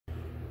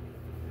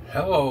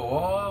Hello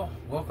all,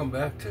 welcome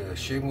back to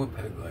Shaving with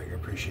Peg Leg. I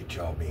appreciate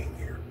y'all being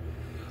here.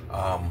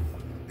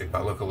 If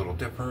I look a little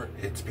different,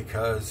 it's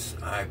because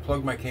I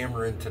plugged my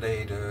camera in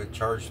today to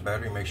charge the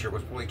battery, make sure it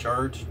was fully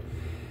charged.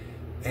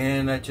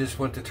 And I just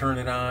went to turn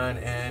it on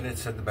and it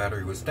said the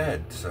battery was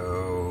dead.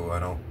 So I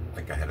don't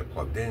think I had it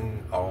plugged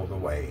in all the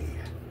way.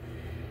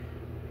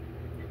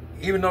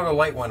 Even though the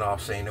light went off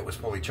saying it was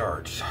fully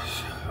charged.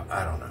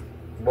 I don't know.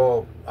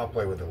 Well, I'll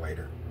play with it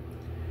later.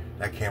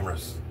 That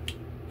camera's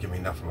give me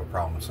enough of a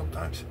problem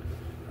sometimes.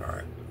 All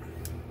right.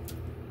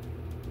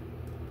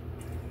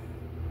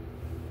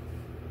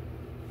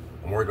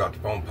 I'm worried about the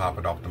foam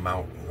popping off the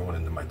mount and going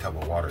into my tub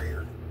of water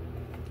here.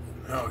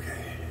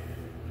 Okay.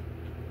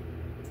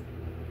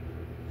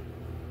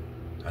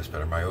 That's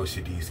better. My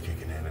OCD is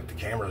kicking in. If the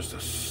camera's the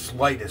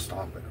slightest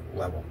off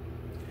level.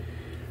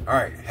 All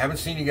right. Haven't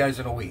seen you guys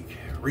in a week.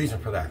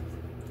 Reason for that.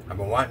 I've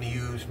been wanting to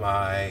use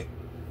my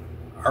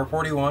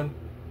R41.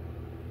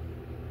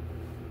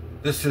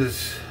 This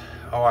is,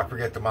 oh, I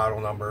forget the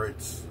model number.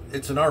 It's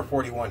an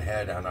R41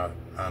 head on a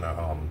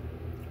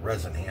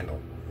resin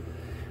handle.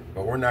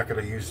 But we're not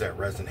going to use that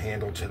resin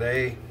handle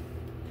today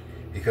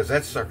because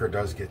that sucker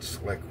does get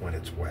slick when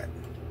it's wet.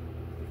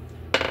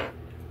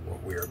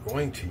 What we are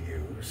going to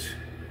use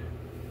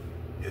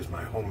is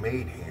my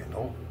homemade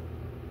handle.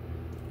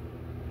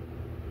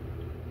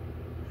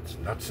 It's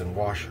nuts and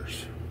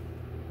washers.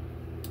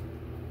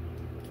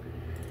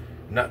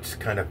 Nuts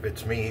kind of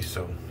fits me,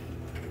 so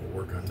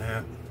we'll work on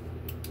that.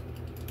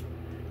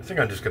 I think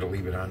I'm just going to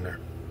leave it on there.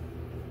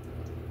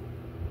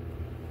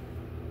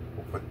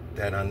 We'll put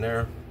that on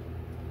there.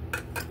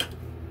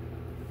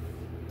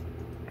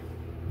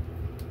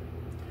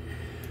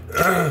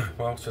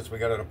 Well, since we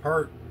got it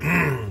apart,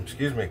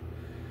 excuse me,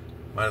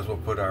 might as well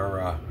put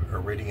our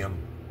Iridium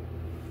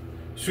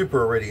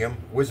Super Iridium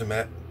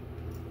Wizamet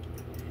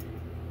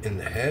in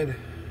the head.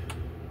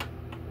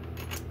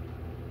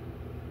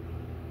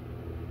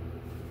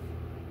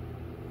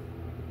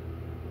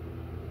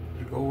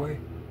 Did it go away?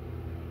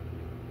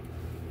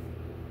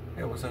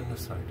 Yeah, it was on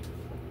this side.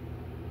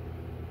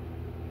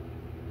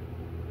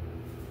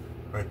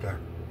 Right there.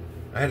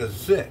 I had a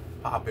zit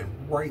popping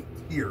right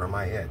here on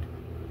my head.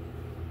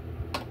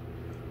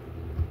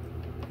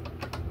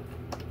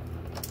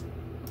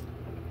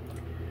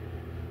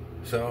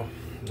 So,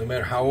 no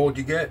matter how old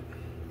you get,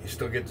 you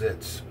still get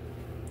zits.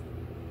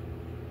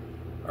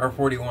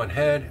 R41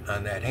 head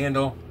on that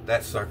handle,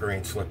 that sucker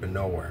ain't slipping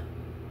nowhere.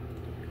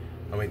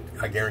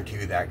 I guarantee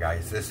you that,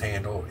 guys. This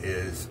handle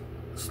is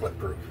slip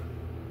proof.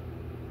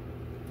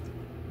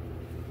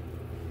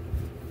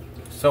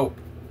 Soap.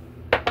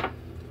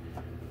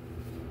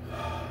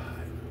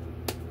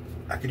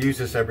 I could use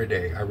this every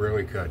day. I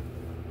really could.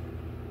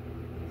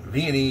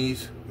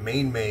 V&E's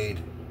Maine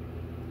made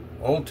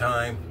Old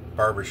Tyme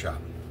Barbershop.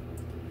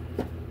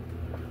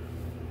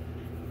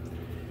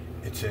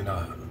 It's in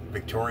a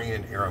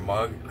Victorian era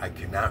mug. I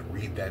cannot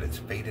read that. It's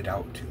faded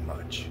out too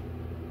much.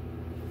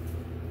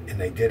 And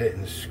they did it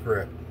in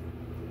script.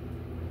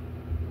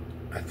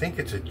 I think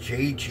it's a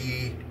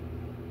JG.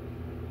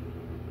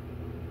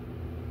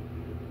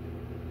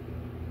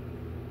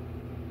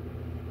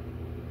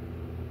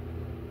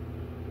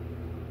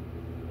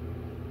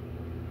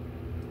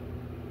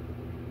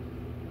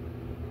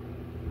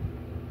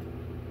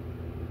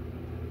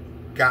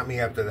 Got me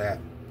after that.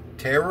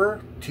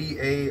 Terror,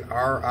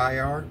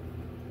 T-A-R-I-R.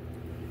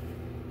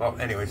 Well,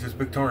 anyways, it's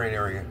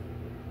Victorian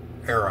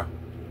era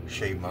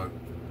shave mug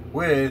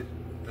with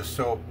the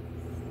soap,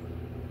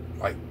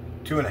 like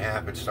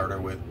 2.5 it started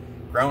with,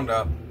 ground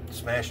up,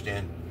 smashed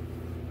in,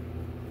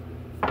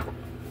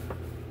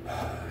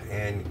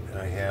 and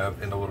I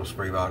have in the little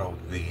spray bottle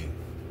the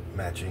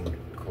matching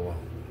cologne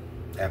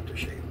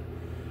aftershave.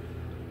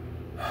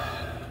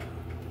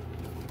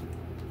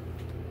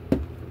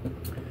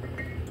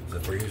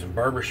 If we're using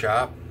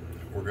barbershop,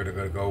 we're going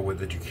to go with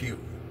the Jequil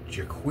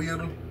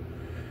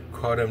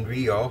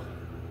Corenveo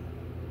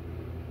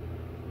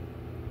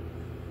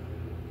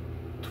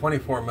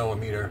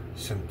 24mm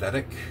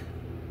synthetic.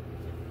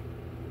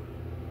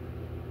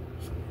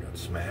 Something got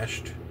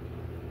smashed.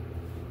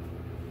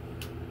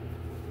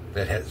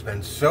 That has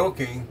been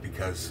soaking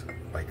because,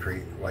 like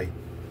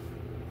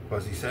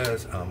Buzzy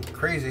says, I'm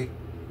crazy.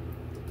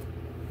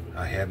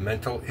 I have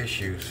mental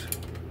issues.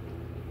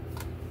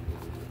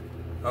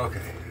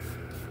 Okay.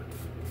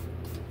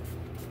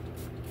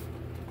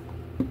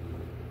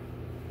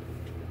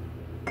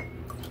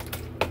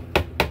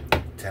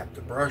 Tap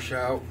the brush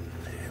out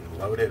and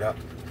load it up.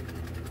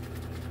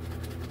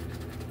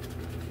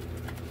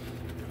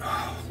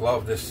 Oh,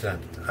 love this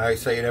scent. I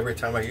say it every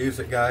time I use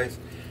it, guys.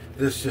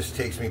 This just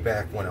takes me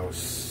back when I was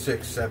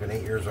 6, 7,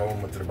 8 years old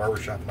and went to the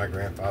barbershop with my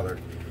grandfather.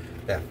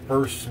 That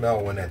first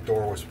smell when that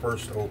door was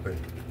first opened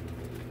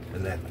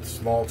in that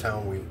small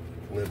town we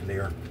lived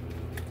near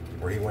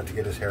where he went to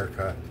get his hair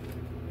cut.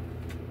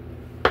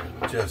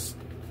 Just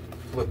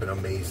flipping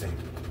amazing.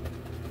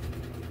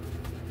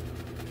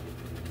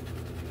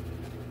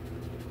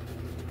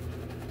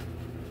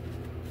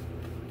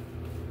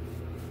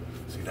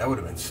 See, that would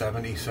have been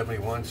 70,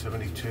 71,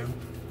 72.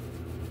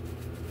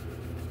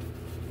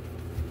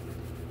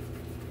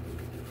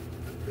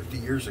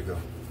 50 years ago.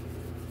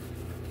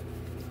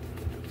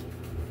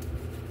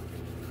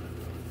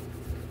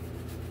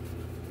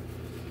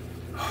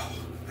 Oh,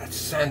 that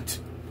scent.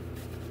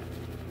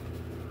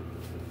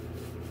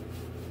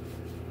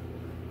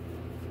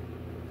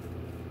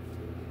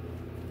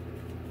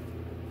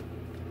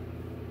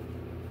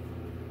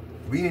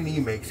 V&E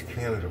makes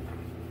Canada,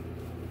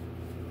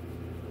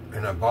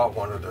 and I bought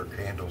one of their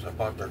candles. I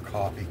bought their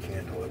coffee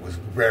candle. It was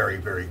very,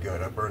 very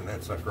good. I burned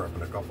that sucker up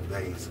in a couple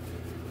days.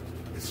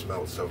 It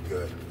smelled so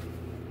good.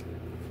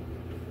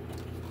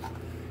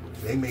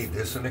 They made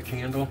this in a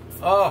candle.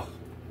 Oh!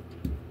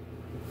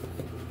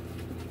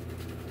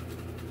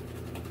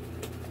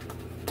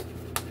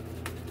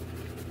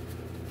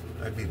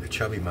 I'd be the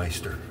chubby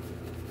meister.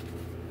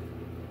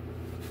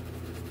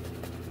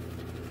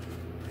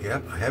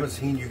 Yep, I haven't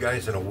seen you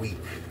guys in a week.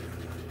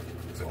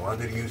 So I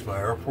wanted to use my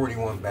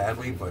R41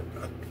 badly, but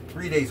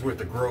 3 days worth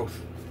of growth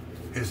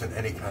isn't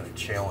any kind of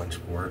challenge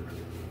for it.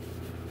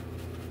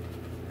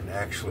 And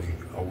actually,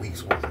 a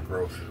week's worth of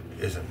growth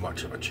isn't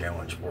much of a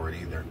challenge for it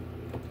either.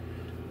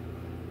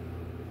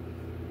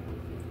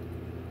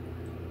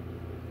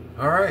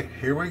 All right,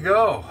 here we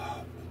go.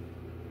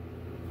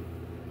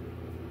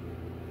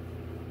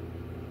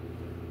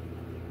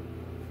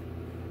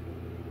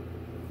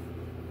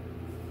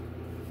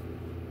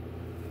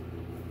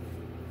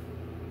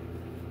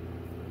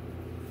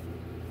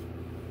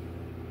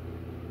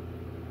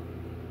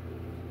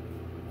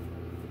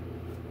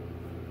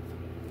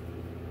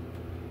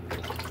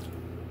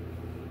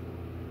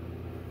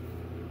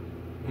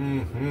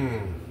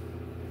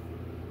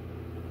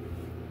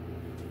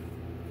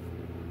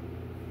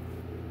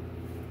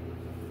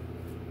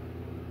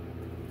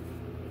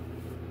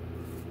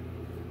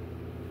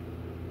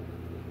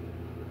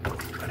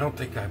 I don't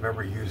think I've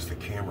ever used the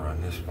camera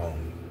on this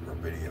phone for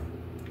video,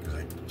 because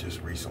I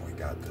just recently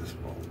got this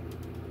phone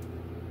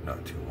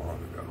not too long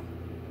ago.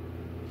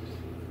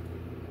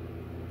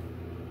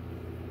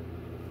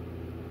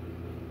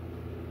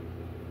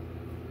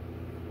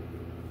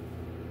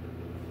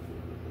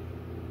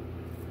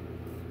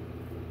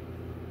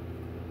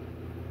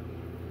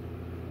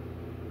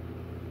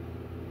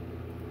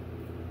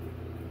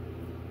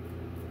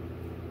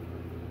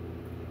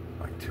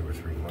 Like 2 or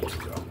 3 months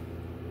ago.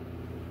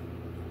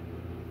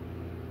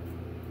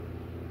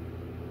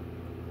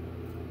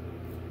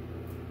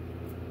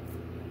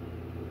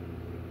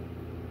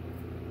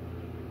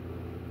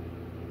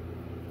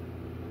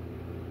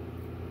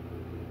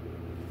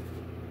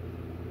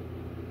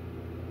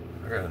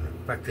 I got an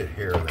infected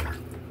hair there.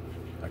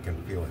 I can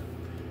feel it.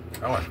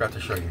 Oh, I forgot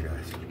to show you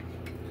guys.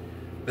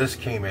 This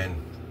came in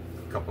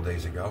a couple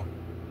days ago.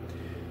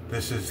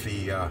 This is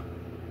the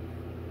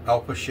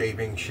Alpha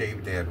Shaving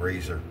Shave Dad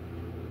razor.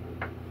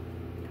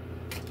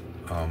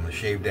 The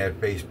Shave Dad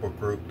Facebook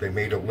group, they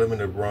made a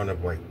limited run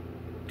of like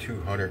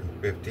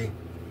 250.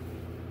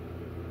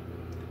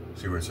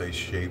 See where it says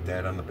Shave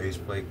Dad on the base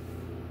plate?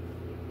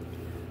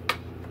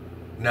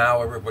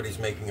 Now everybody's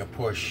making a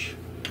push.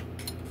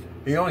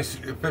 You only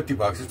 50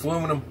 bucks. It's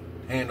aluminum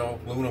handle,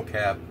 aluminum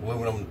cap,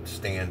 aluminum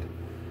stand.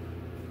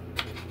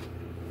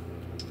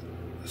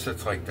 It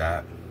sits like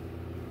that.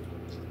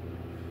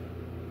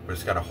 But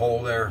it's got a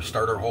hole there, a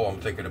starter hole. I'm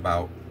thinking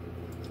about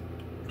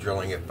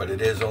drilling it, but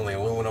it is only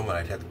aluminum, and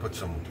I'd have to put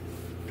some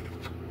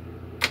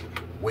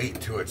weight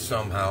to it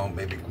somehow.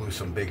 Maybe glue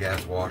some big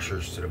ass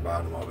washers to the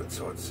bottom of it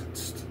so it's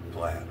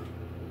flat.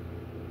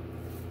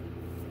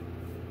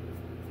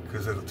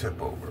 Because it'll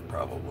tip over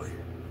probably.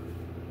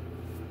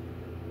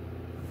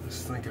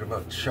 Just thinking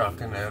about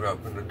chalking that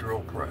up in the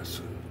drill press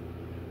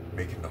and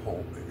making the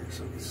hole bigger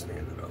so you can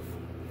stand it up.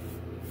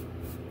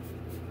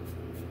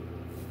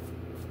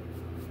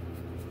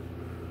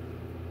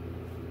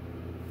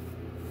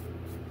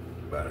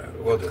 But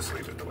we'll just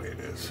leave it the way it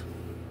is.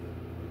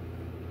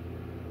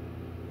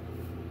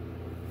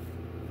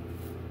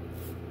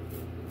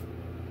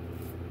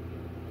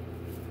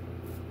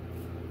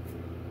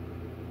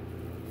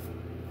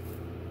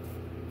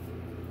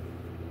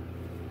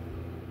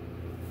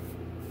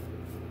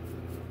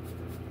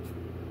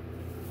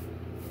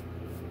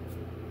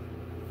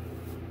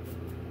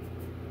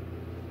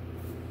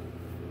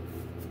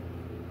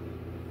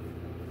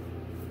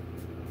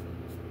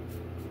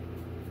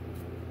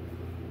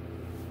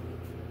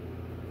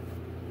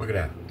 Look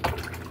at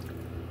that.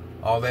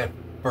 All that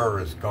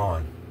fur is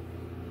gone.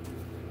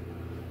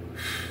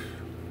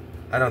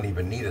 I don't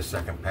even need a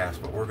second pass,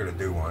 but we're going to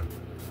do one.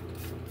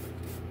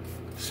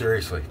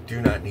 Seriously,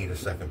 do not need a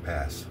second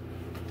pass.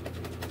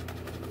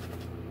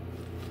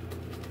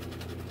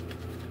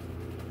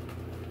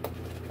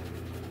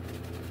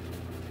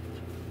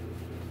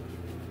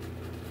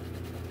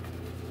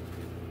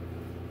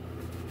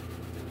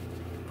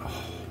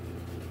 Oh.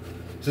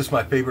 Is this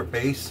my favorite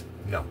base?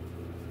 No.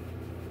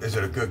 Is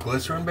it a good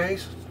glycerin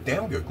base?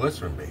 Damn good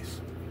glycerin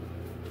base.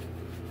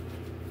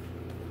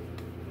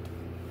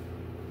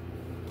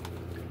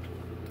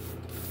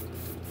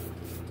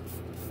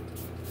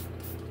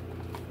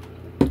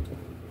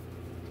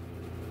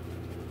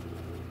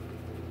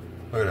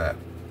 Look at that.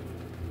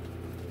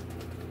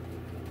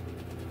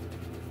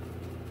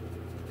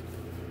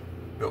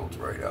 builds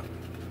right up.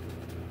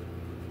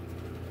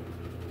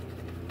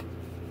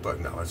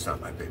 But no, it's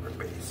not my favorite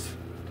base.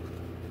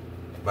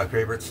 My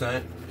favorite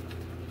scent?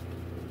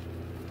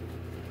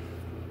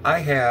 I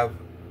have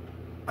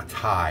a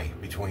tie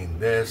between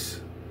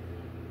this,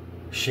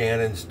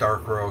 Shannon's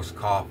Dark Roast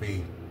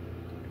Coffee,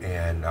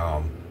 and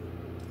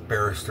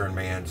Barrister and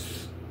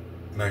Mann's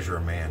Measure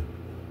of Man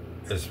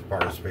as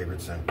far as favorite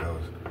scent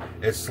goes.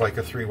 It's like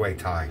a three-way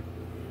tie.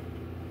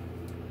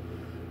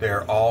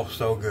 They're all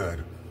so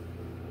good.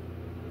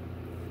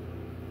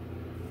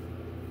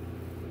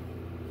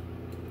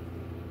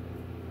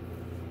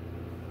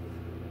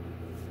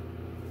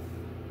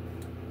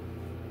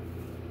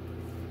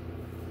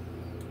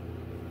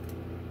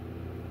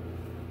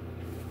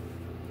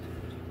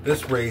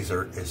 This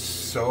razor is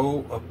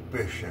so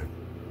efficient.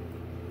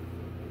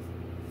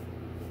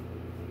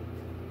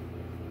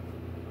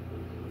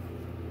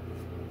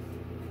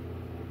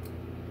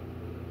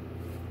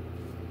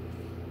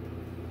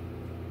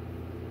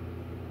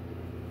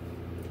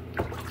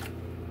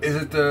 Is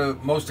it the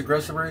most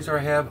aggressive razor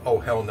I have? Oh,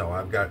 hell no.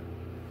 I've got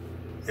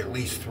at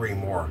least 3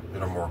 more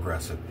that are more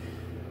aggressive.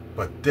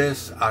 But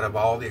this, out of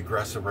all the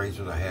aggressive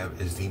razors I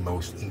have, is the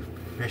most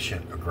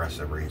efficient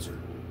aggressive razor.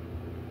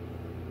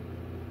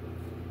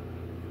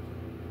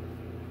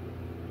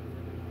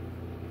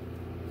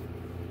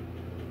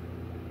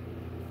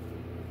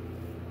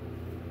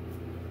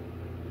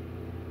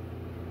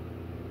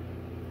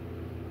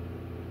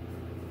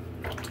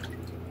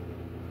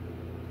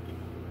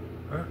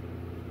 Huh?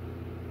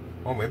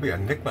 Oh, maybe I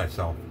nicked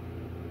myself.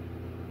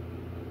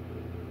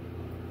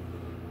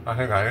 I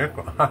think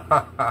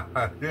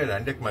I did. I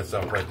nicked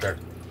myself right there.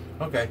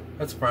 Okay,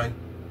 that's fine.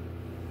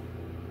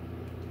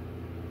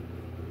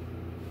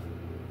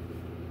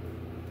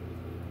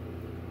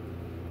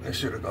 I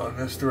should have gone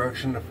this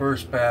direction the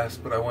first pass,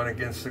 but I went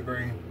against the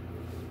grain.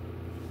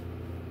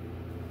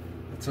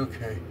 It's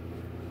okay.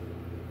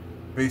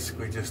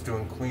 Basically just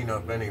doing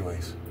cleanup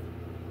anyways.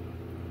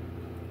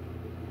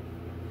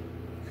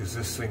 Because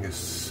this thing is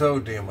so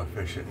damn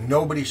efficient.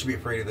 Nobody should be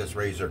afraid of this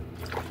razor.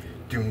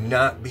 Do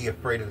not be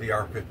afraid of the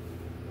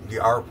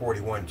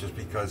R41 just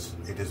because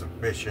it is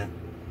efficient.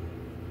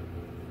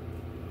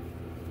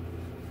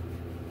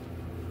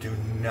 Do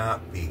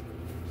not be.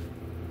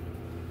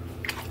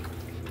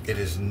 It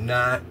is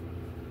not.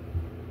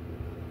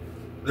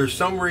 There's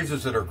some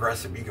razors that are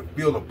aggressive. You can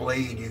feel the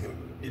blade.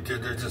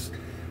 They're just.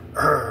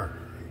 You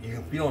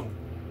can feel them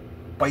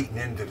biting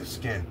into the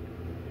skin.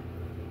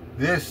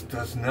 This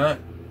does not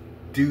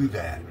do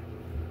that.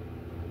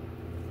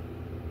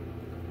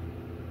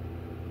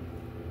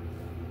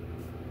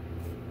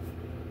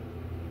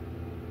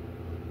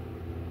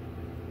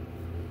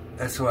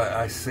 That's why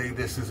I say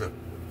this is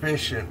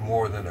efficient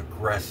more than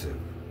aggressive.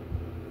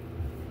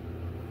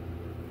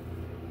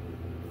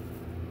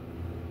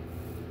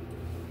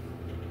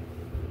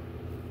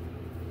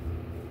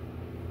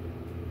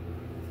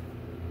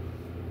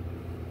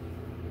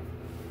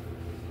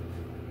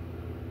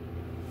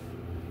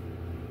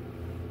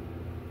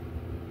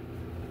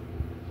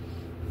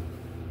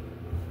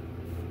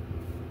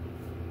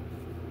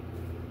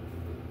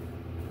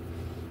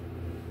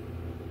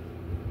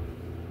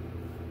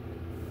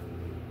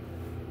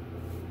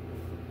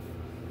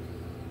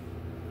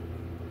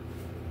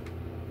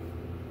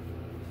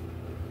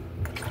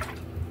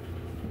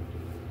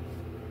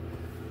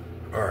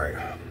 Alright.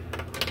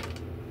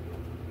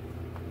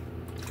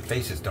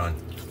 Face is done.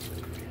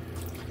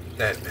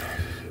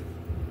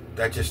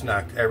 That just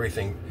knocked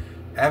everything.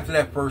 After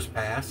that first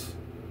pass,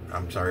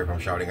 I'm sorry if I'm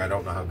shouting, I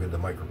don't know how good the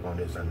microphone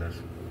is on this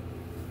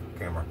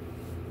camera.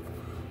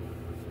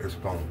 This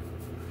phone.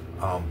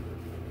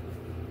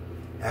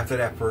 After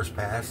that first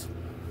pass,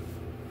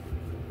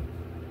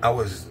 I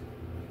was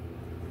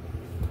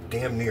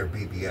damn near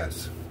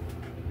BBS.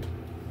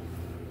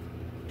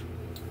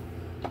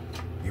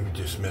 You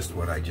just missed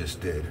what I just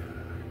did.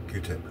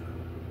 Q-tip.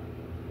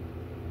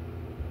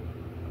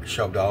 I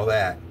shoved all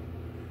that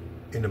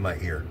into my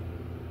ear.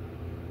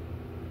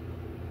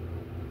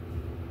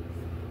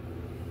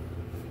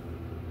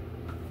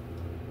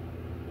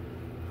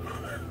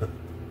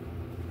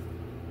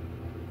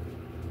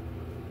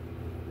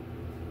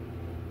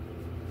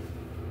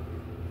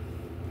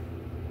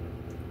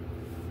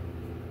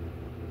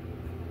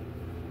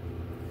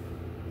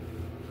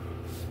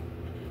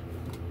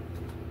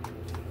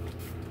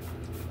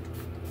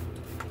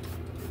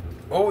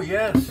 Oh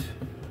yes,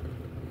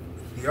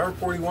 the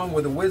R41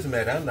 with a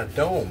Wizamet on the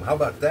dome. How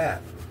about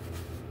that?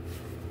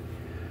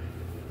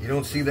 You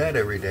don't see that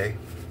every day.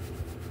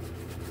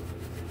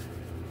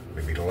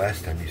 Maybe the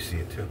last time you see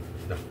it too.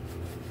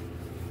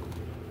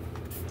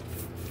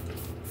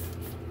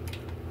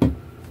 No.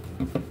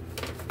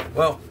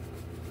 Well,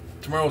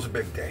 tomorrow's a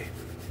big day,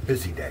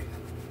 busy day.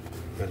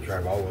 I'm gonna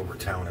drive all over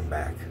town and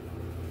back.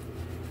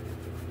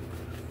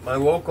 My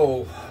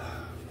local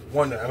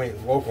one, I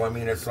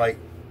mean it's like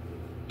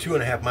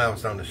 2.5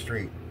 miles down the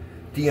street.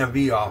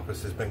 DMV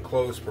office has been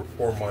closed for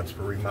 4 months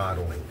for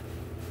remodeling.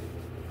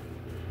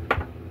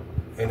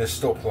 and it's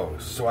still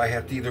closed. So I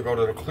have to either go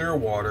to the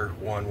Clearwater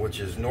one, which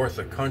is north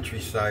of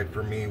Countryside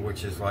for me,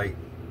 which is like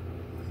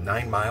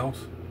 9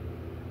 miles.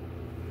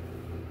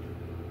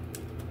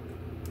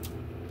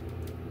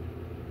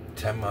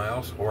 10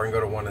 miles, or I can go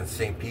to one in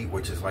St. Pete,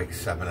 which is like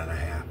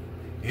 7.5.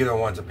 Either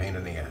one's a pain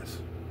in the ass.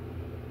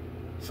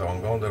 So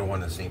I'm going to the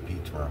one in St.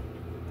 Pete tomorrow.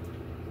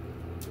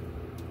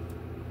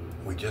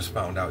 We just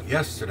found out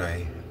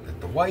yesterday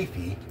that the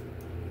wifey,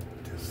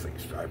 this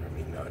thing's driving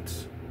me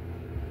nuts.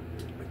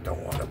 I don't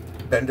want to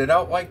bend it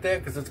out like that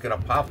because it's going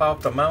to pop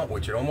out the mount,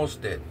 which it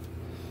almost did.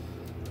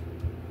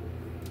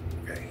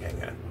 Okay,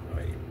 hang on.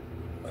 Wait.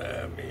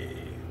 Let me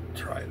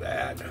try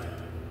that.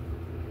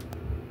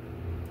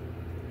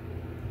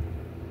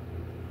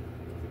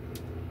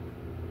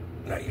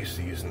 Not used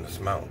to using this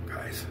mount,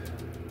 guys.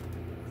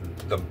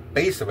 The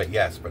base of it,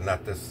 yes, but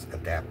not this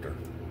adapter.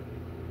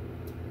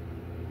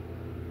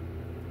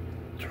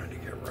 Trying to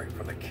get right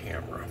for the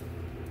camera.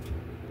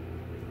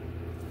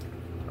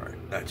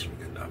 Alright, that should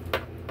be good enough.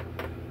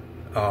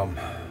 What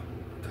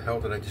the hell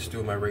did I just do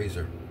with my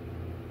razor?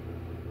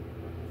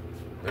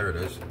 There it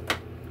is.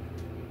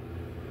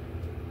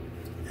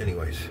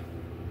 Anyways,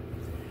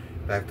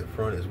 back to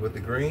front is with the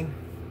green.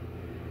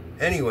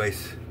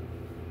 Anyways,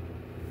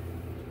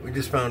 we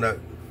just found out,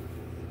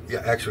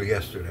 yeah, actually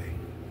yesterday,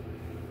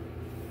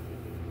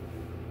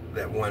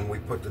 that when we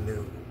put the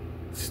new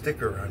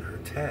sticker on her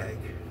tag,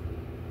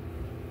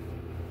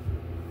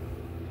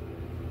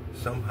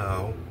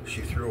 somehow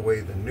she threw away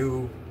the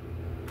new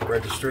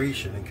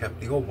registration and kept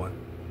the old one,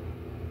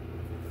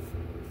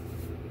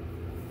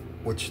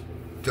 which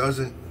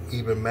doesn't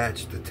even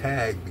match the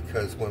tag,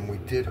 because when we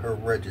did her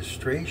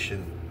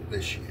registration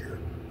this year,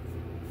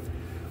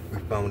 we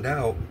found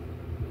out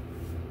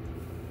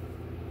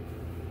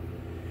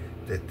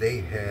that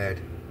they had,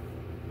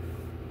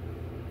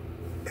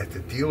 at the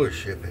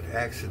dealership, it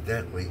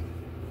accidentally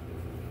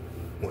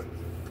went,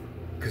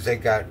 because they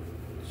got,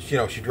 you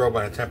know, she drove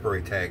on a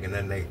temporary tag, and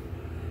then they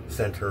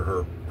sent her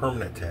her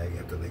permanent tag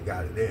after they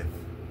got it in.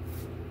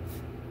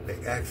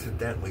 They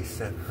accidentally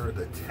sent her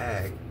the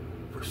tag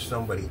for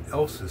somebody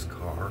else's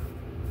car,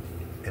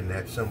 and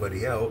that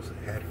somebody else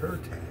had her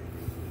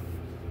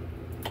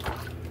tag.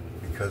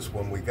 Because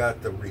when we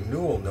got the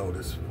renewal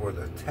notice for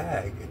the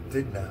tag, it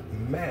did not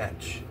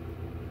match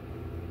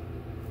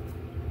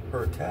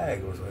her tag.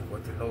 It was like,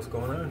 what the hell's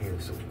going on here?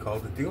 So we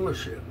called the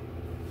dealership,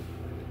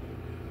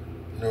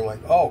 and they're like,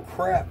 oh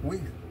crap,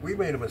 we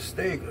made a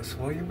mistake. I said,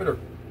 well, you better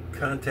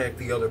contact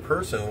the other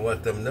person and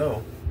let them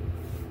know.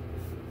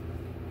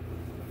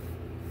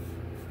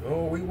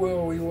 Oh, we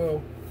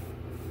will.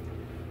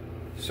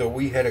 So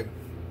we had to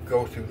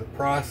go through the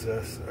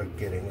process of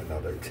getting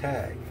another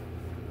tag.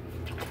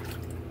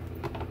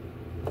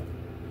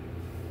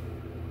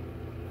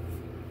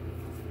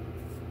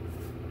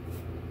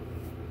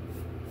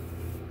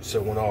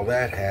 So when all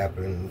that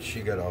happened,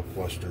 she got all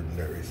flustered and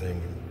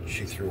everything, and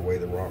she threw away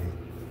the wrong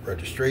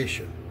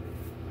registration.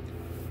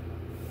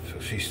 So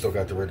she still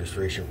got the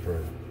registration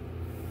for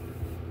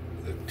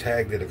the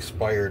tag that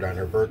expired on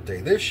her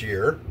birthday this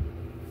year,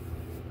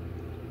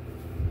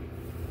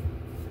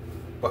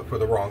 but for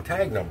the wrong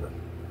tag number.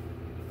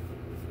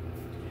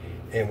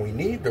 And we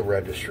need the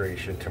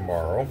registration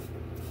tomorrow.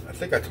 I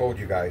think I told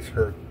you guys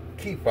her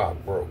key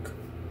fob broke.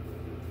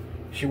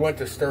 She went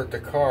to start the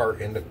car,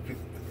 and the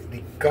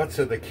guts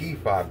of the key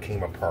fob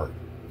came apart,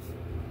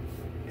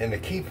 and the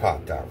key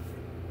popped out,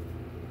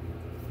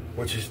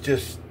 which is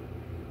just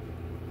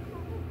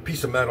a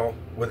piece of metal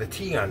with a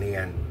T on the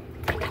end,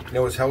 and it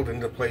was held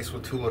into place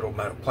with two little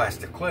metal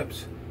plastic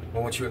clips.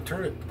 Well, once you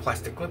turn it, the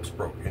plastic clips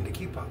broke and the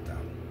key popped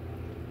out,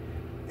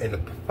 and the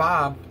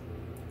fob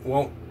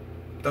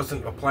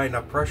doesn't apply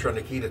enough pressure on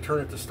the key to turn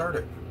it to start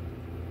it.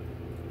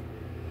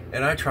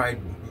 And I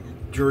tried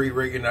jury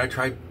rigging, I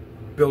tried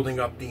building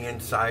up the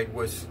inside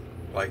with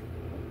like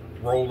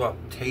rolled up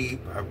tape.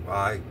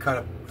 I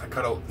cut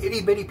a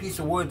itty bitty piece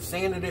of wood,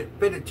 sanded it,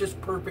 fit it just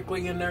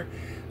perfectly in there,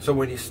 so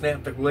when you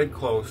snap the lid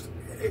closed,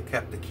 it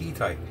kept the key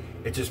tight.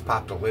 It just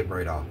popped the lid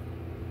right off.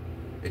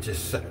 It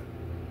just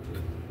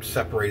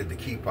separated the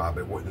key fob.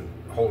 It wouldn't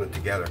hold it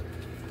together.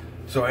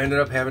 So I ended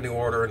up having to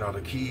order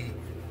another key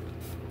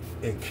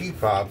and key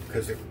fob,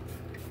 because you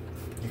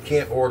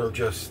can't order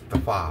just the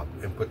fob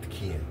and put the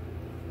key in.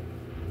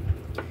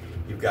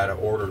 You've got to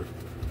order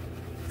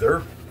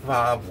their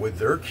fob with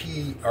their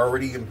key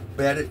already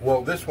embedded.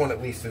 Well, this one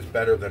at least is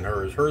better than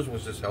hers. Hers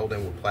was just held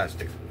in with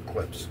plastic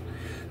clips.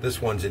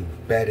 This one's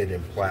embedded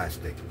in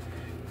plastic.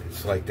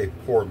 It's like they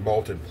poured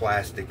molten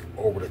plastic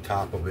over the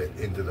top of it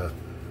into the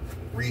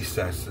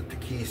recess that the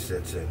key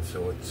sits in.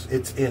 So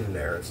it's in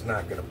there. It's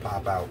not going to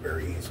pop out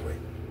very easily.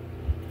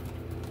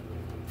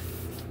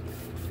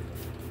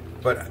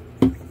 But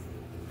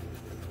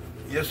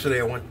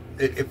yesterday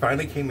it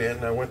finally came in,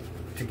 and I went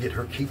to get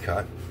her key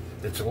cut.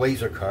 It's a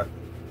laser cut.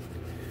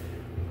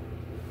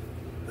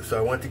 So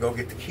I went to go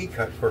get the key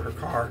cut for her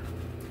car.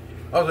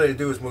 All they had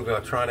to do is move the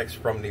electronics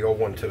from the old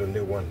one to the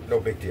new one. No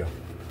big deal.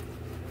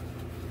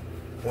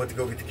 I went to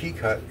go get the key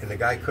cut, and the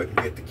guy couldn't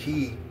get the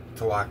key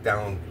to lock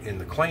down in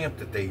the clamp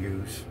that they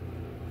use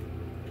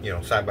you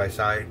know, side by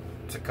side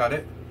to cut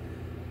it.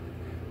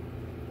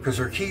 Because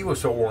her key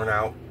was so worn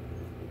out,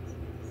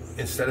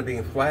 instead of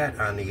being flat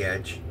on the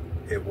edge,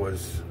 it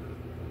was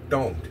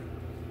domed.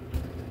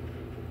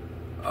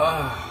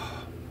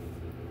 I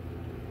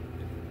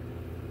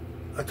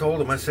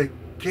told him, I said,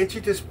 can't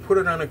you just put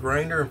it on a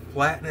grinder and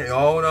flatten it?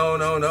 Oh,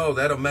 no,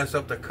 that'll mess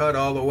up the cut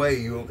all the way.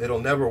 It'll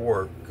never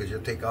work because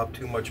you'll take off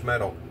too much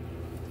metal,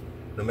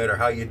 no matter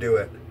how you do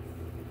it.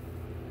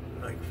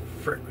 Like,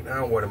 frick,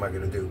 now what am I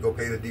going to do? Go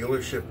pay the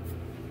dealership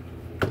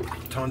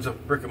tons of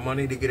frickin'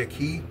 money to get a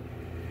key?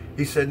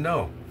 He said,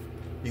 no.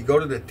 You go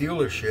to the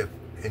dealership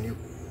and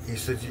he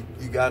says,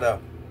 you gotta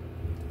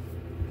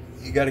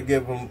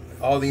give them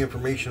all the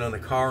information on the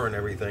car and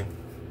everything.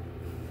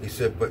 He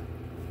said, but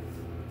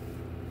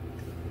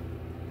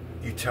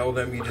you tell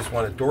them you just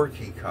want a door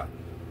key cut.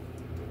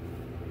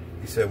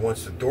 He said,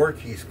 once the door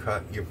key's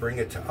cut, you bring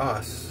it to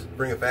us,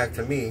 bring it back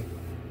to me.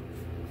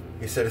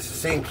 He said, it's the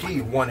same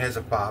key. One has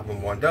a fob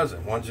and one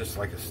doesn't. One's just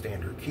like a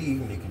standard key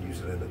and you can use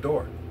it in the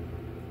door.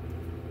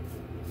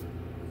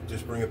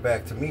 Just bring it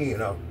back to me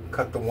and I'll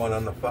cut the one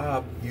on the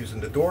fob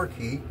using the door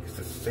key, because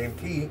it's the same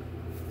key,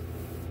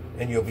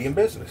 and you'll be in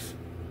business.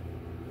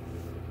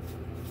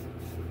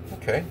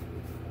 Okay.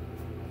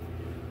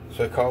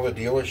 So I call the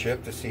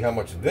dealership to see how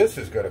much this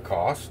is going to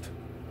cost.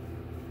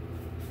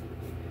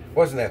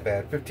 Wasn't that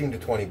bad, 15 to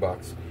 20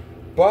 bucks.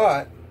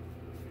 But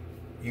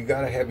you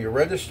got to have your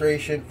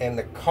registration and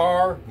the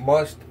car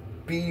must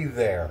be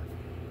there.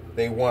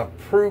 They want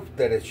proof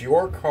that it's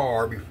your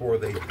car before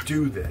they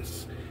do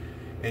this.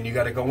 And you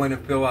got to go in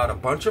and fill out a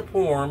bunch of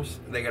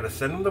forms. They got to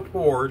send them to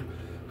Ford.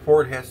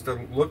 Ford has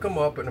to look them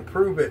up and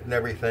approve it and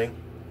everything.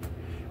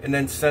 And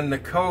then send the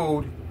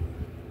code,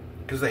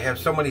 because they have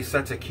so many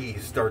sets of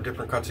keys. There are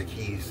different cuts of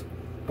keys.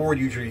 Ford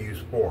usually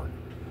use 4.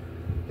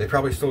 They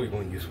probably still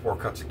only use 4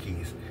 cuts of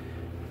keys.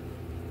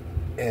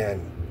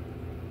 And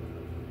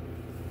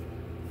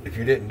if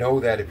you didn't know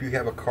that, if you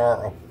have a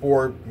car, a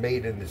Ford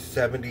made in the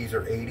 70s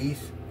or 80s,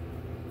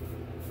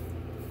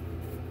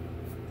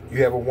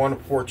 you have a 1 in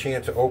 4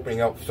 chance of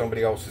opening up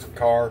somebody else's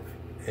car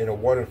and a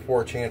 1 in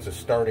 4 chance of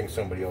starting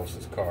somebody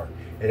else's car.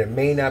 And it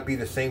may not be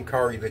the same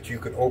car that you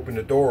could open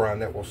the door on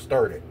that will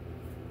start it,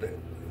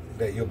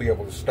 that you'll be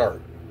able to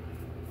start.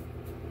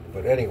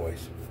 But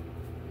anyways,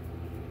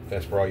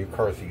 that's for all you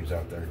car thieves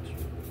out there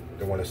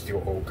that want to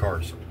steal old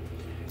cars.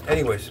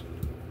 Anyways,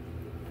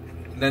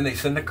 then they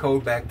send the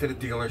code back to the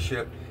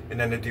dealership, and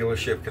then the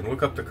dealership can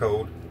look up the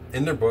code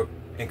in their book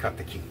and cut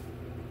the key.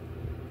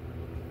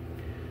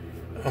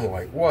 I'm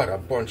like, what a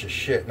bunch of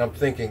shit. And I'm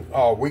thinking,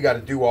 oh, we got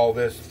to do all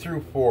this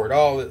through Ford.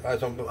 All this,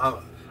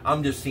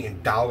 I'm just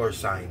seeing dollar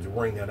signs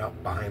ringing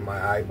up behind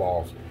my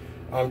eyeballs.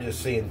 I'm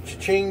just seeing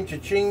cha-ching,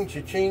 cha-ching,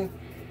 cha-ching.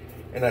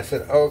 And I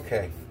said,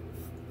 okay.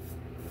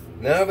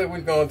 Now that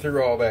we've gone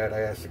through all that,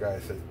 I asked the guy, I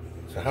said,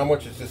 so how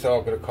much is this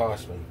all going to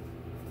cost me?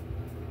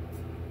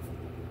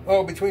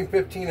 Oh, between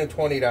 $15 and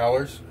 $20. I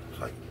was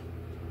like,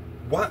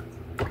 what?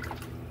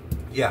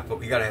 Yeah, but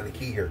we got to have the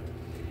key here.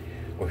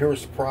 Well, here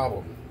was the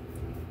problem.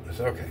 I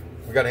said, okay,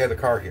 we got to have the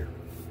car here.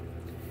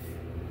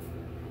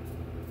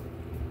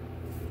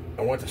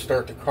 I went to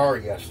start the car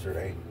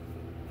yesterday,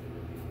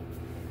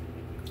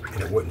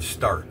 and it wouldn't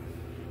start.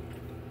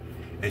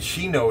 And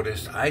she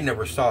noticed, I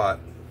never saw it,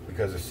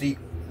 because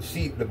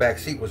the back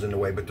seat was in the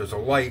way, but there's a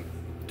light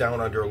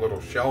down under a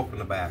little shelf in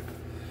the back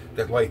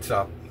that lights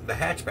up the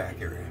hatchback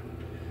area.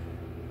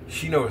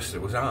 She noticed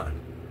it was on.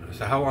 I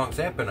said, how long's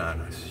that been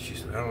on? She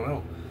said, I don't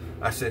know.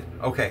 I said,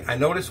 okay, I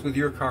noticed with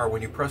your car,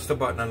 when you press the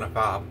button on the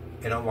fob,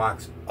 it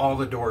unlocks all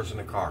the doors in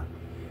the car.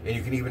 And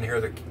you can even hear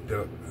the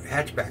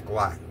hatchback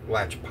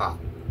latch pop.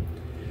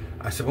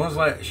 I said, when's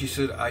that? She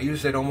said, I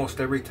use it almost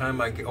every time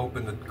I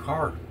open the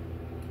car.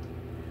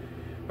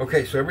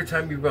 Okay, so every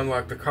time you've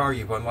unlocked the car,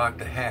 you've unlocked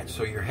the hatch.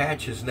 So your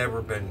hatch has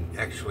never been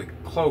actually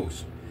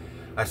closed.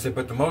 I said,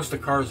 but the most the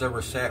car's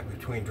ever sat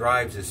between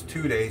drives is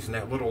 2 days, and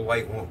that little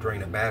light won't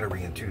drain a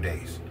battery in 2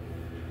 days.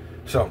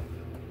 So,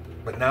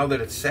 but now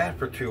that it's sat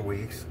for 2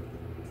 weeks,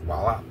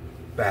 voila,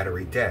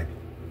 battery dead.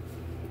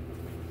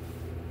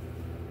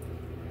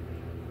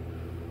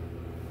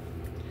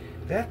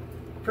 That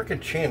freaking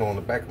channel on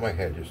the back of my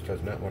head just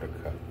does not want to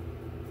cut.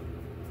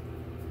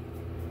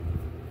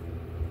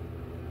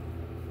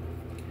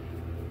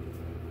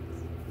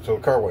 So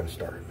the car wouldn't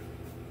start.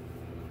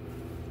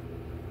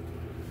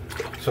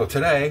 So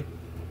today,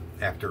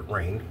 after it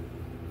rained,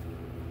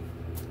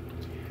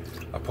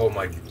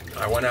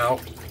 I went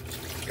out,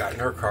 got in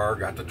her car,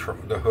 got the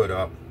hood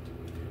up,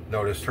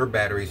 noticed her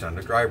battery's on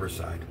the driver's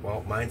side.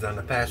 Well, mine's on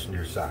the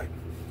passenger side.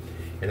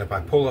 And if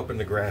I pull up in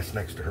the grass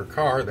next to her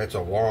car, that's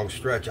a long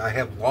stretch. I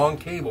have long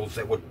cables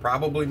that would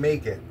probably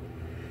make it,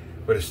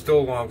 but it's still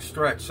a long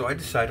stretch. So I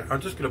decided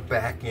I'm just going to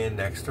back in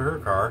next to her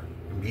car.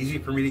 It'll be easy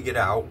for me to get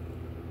out,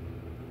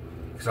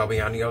 because I'll be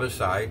on the other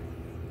side,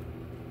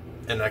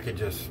 and I could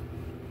just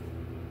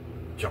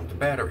jump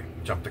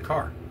the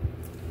car.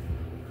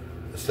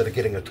 Instead of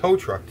getting a tow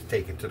truck to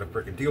take it to the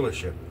freaking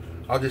dealership,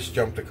 I'll just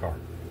jump the car.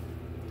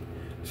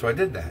 So I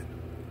did that.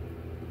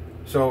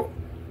 So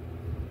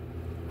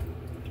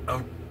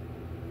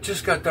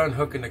Just got done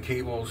hooking the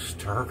cables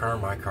to her car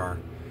and my car.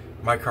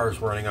 My car's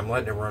running. I'm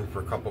letting it run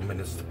for a couple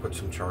minutes to put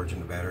some charge in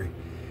the battery.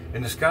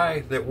 And this guy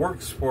that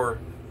works for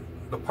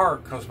the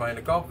park comes by in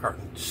a golf cart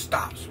and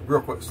stops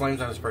real quick, slams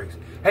on his brakes.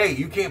 Hey,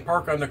 you can't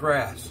park on the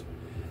grass.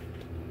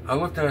 I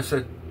looked and I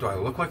said, do I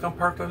look like I'm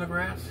parked on the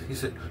grass? He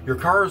said, your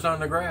car is on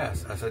the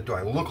grass. I said, do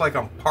I look like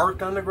I'm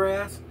parked on the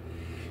grass?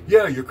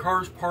 Yeah, your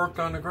car's parked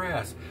on the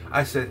grass.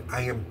 I said,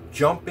 I am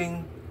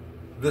jumping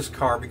this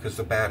car because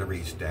the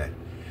battery's dead.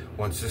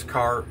 Once this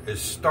car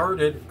is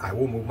started, I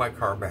will move my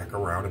car back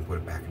around and put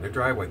it back in the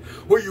driveway.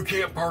 Well, you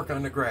can't park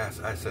on the grass.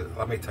 I said,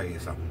 let me tell you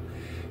something.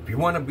 If you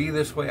want to be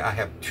this way, I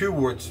have two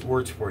words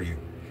for you,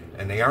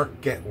 and they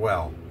aren't get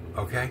well,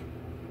 okay?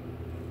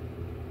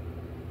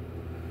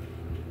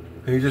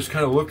 And he just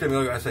kind of looked at me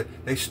like I said,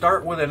 they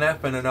start with an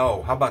F and an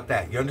O. How about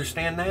that? You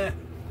understand that?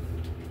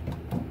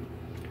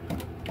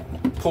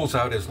 Pulls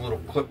out his little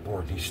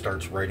clipboard and he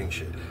starts writing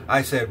shit.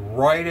 I said,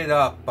 write it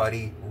up,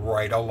 buddy.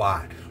 Write a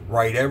lot.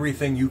 Write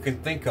everything you can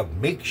think of.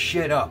 Make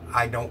shit up.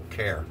 I don't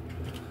care.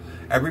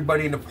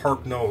 Everybody in the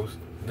park knows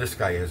this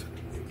guy is.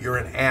 You're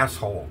an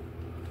asshole.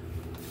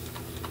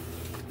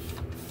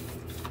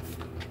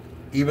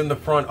 Even the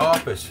front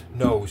office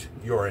knows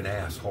you're an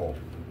asshole.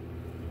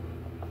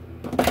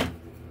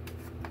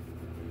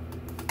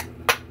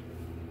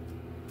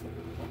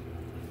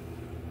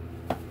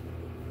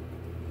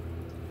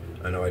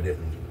 I know I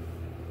didn't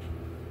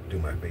do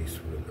my base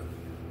with it.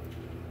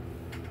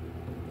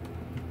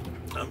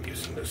 I'm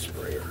using this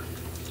sprayer.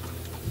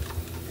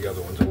 The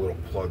other one's a little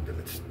plugged and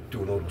it's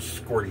doing a little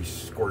squirt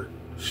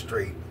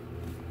straight.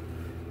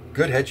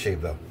 Good head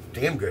shape though.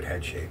 Damn good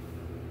head shape.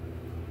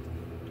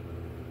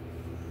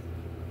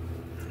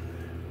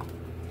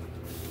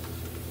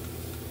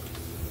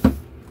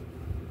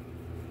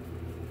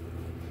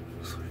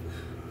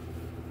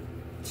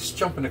 Just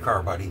jump in the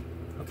car, buddy.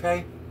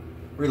 Okay?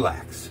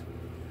 Relax.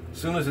 As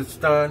soon as it's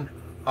done,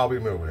 I'll be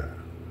moving it.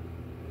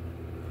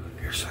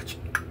 You're such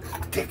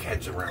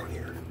dickheads around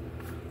here.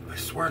 I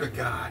swear to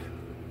God.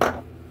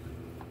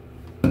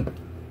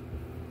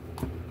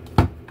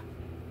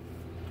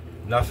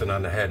 Nothing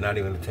on the head, not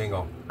even a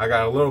tingle. I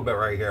got a little bit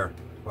right here,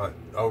 but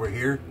over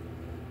here,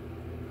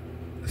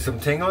 some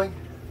tingling.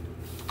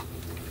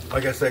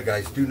 Like I said,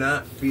 guys, do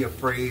not be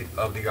afraid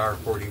of the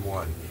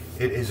R41.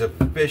 It is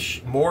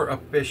more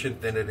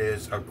efficient than it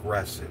is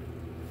aggressive.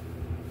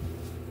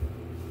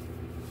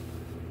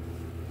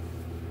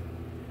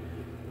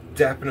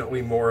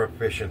 Definitely more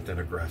efficient than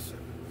aggressive.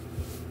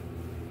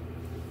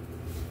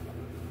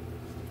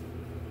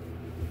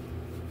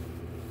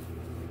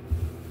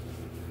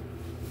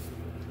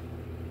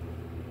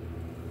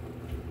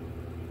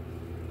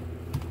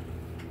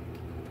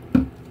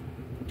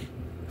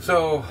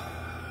 So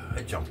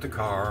I jumped the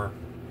car.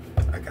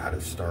 I got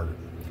it started.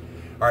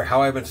 All right,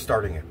 how I've been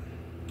starting it.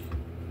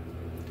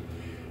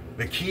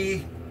 The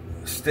key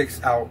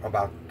sticks out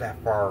about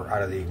that far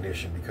out of the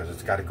ignition because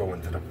it's got to go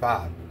into the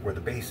fob where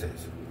the base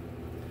is.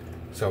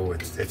 So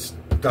it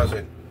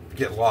doesn't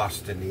get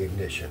lost in the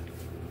ignition.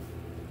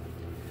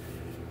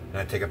 And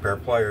I take a pair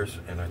of pliers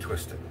and I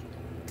twist it.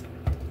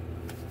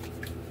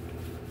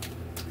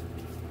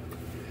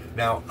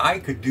 Now, I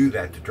could do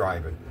that to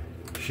drive it.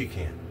 She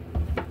can't.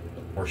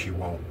 Or she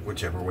won't,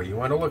 whichever way you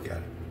want to look at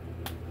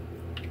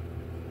it.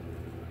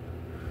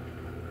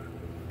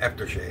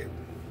 Aftershave.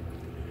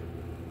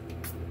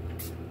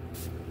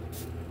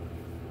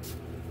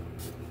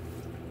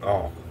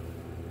 Oh.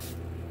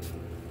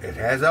 It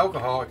has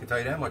alcohol, I can tell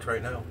you that much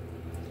right now.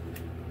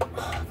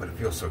 Oh, but it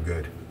feels so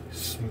good.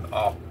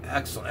 Oh,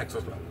 excellent,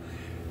 excellent smell.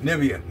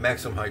 Nivea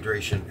Maximum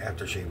Hydration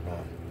Aftershave Balm.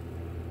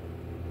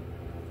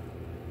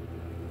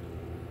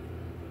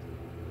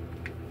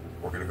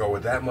 We're going to go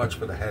with that much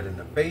for the head and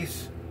the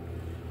face.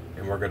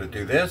 And we're going to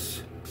do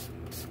this.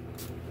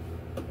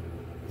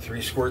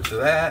 3 squirts of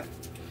that.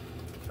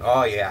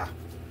 Oh, yeah.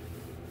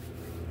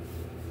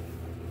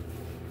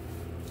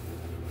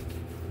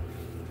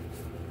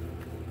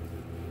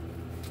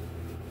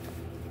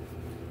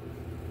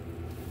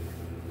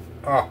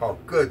 Oh,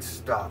 good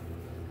stuff.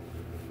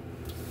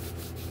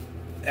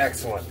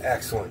 Excellent,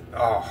 excellent.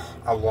 Oh,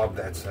 I love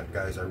that scent,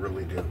 guys. I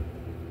really do.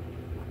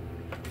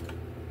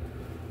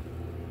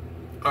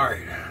 All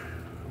right,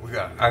 we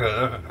got.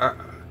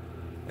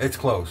 It's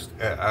closed.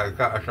 I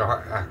got.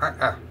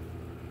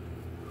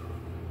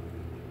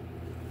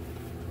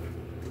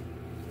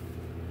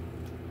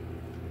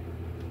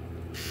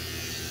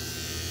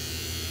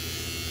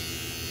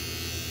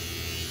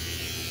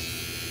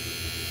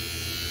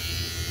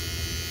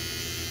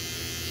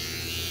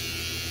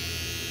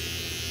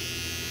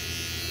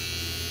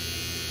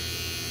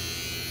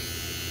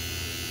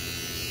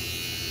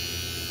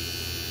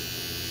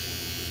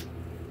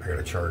 I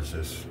gotta charge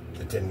this.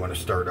 It didn't want to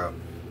start up.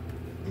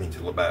 It means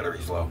the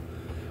battery's low.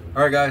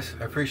 Alright guys,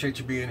 I appreciate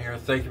you being here.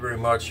 Thank you very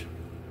much.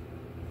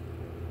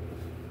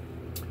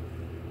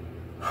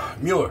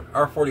 Muhle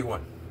R41.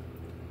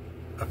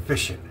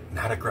 Efficient,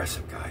 not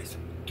aggressive, guys.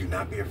 Do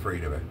not be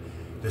afraid of it.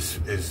 This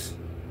is,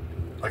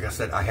 like I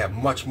said, I have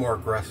much more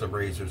aggressive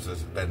razors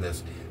than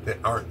this that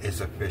aren't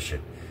as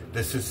efficient.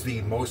 This is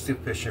the most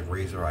efficient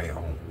razor I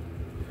own.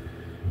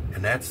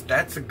 And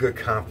that's a good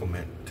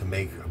compliment to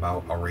make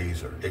about a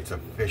razor. It's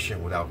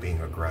efficient without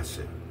being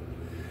aggressive.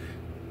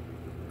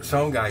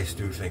 Some guys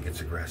do think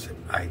it's aggressive.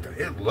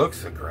 It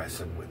looks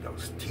aggressive with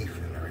those teeth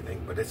and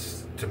everything, but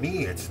to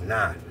me, it's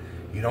not.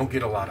 You don't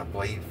get a lot of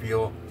blade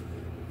feel.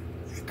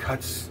 It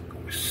cuts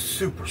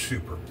super,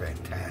 super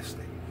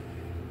fantastic.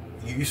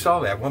 You saw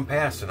that one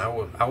pass, and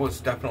I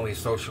was definitely a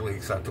socially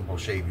acceptable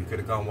shave. You could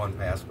have gone one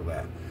pass for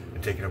that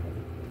and taken a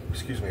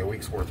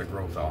week's worth of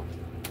growth off.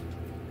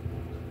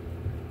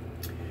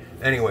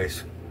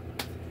 Anyways,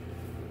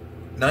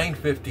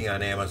 $9.50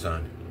 on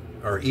Amazon,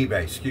 or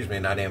eBay, excuse me,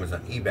 not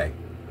Amazon, eBay.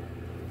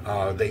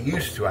 They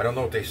used to, I don't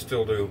know if they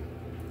still do,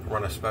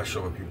 run a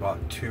special. If you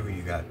bought two,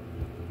 you got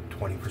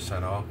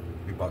 20% off.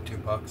 If you bought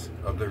 $2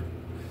 of their,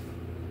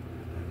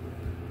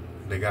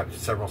 they got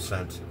several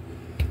scents.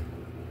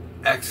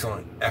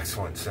 Excellent,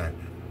 excellent scent.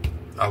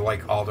 I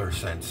like all their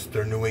scents.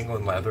 Their New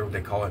England leather,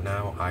 they call it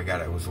now.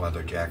 It was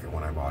leather jacket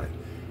when I bought it.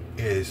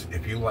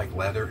 If you like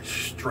leather,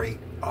 straight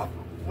up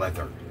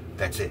leather.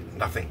 That's it,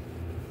 nothing.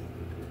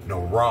 No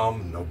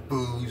rum, no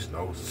booze,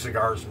 no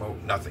cigar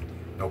smoke, nothing.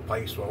 No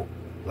pipe smoke,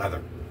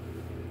 leather.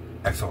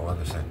 Excellent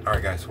leather scent. All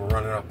right, guys, we're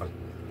running up at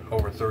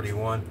over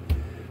 31.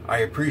 I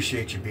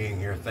appreciate you being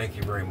here. Thank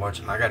you very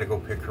much. I got to go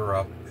pick her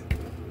up.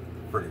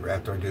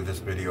 After I do this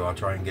video, I'll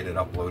try and get it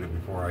uploaded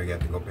before I get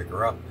to go pick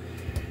her up.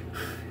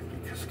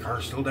 Because the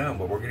car's still down,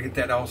 but we're going to get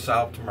that all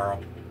solved tomorrow.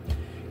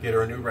 Get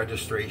her a new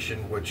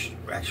registration, which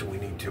actually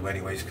we need to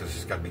anyways, because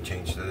it's got to be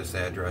changed to this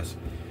address.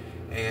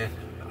 And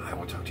I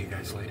will talk to you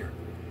guys later.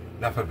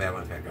 Enough of that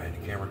guy in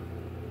the camera.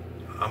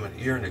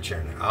 You're in the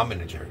chair now. I'm in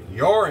the chair.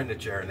 You're in the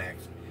chair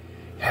next.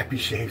 Happy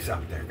shaves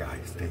out there,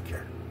 guys. Take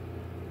care.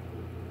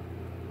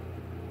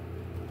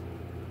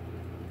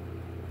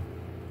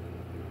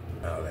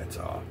 Oh, that's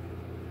off.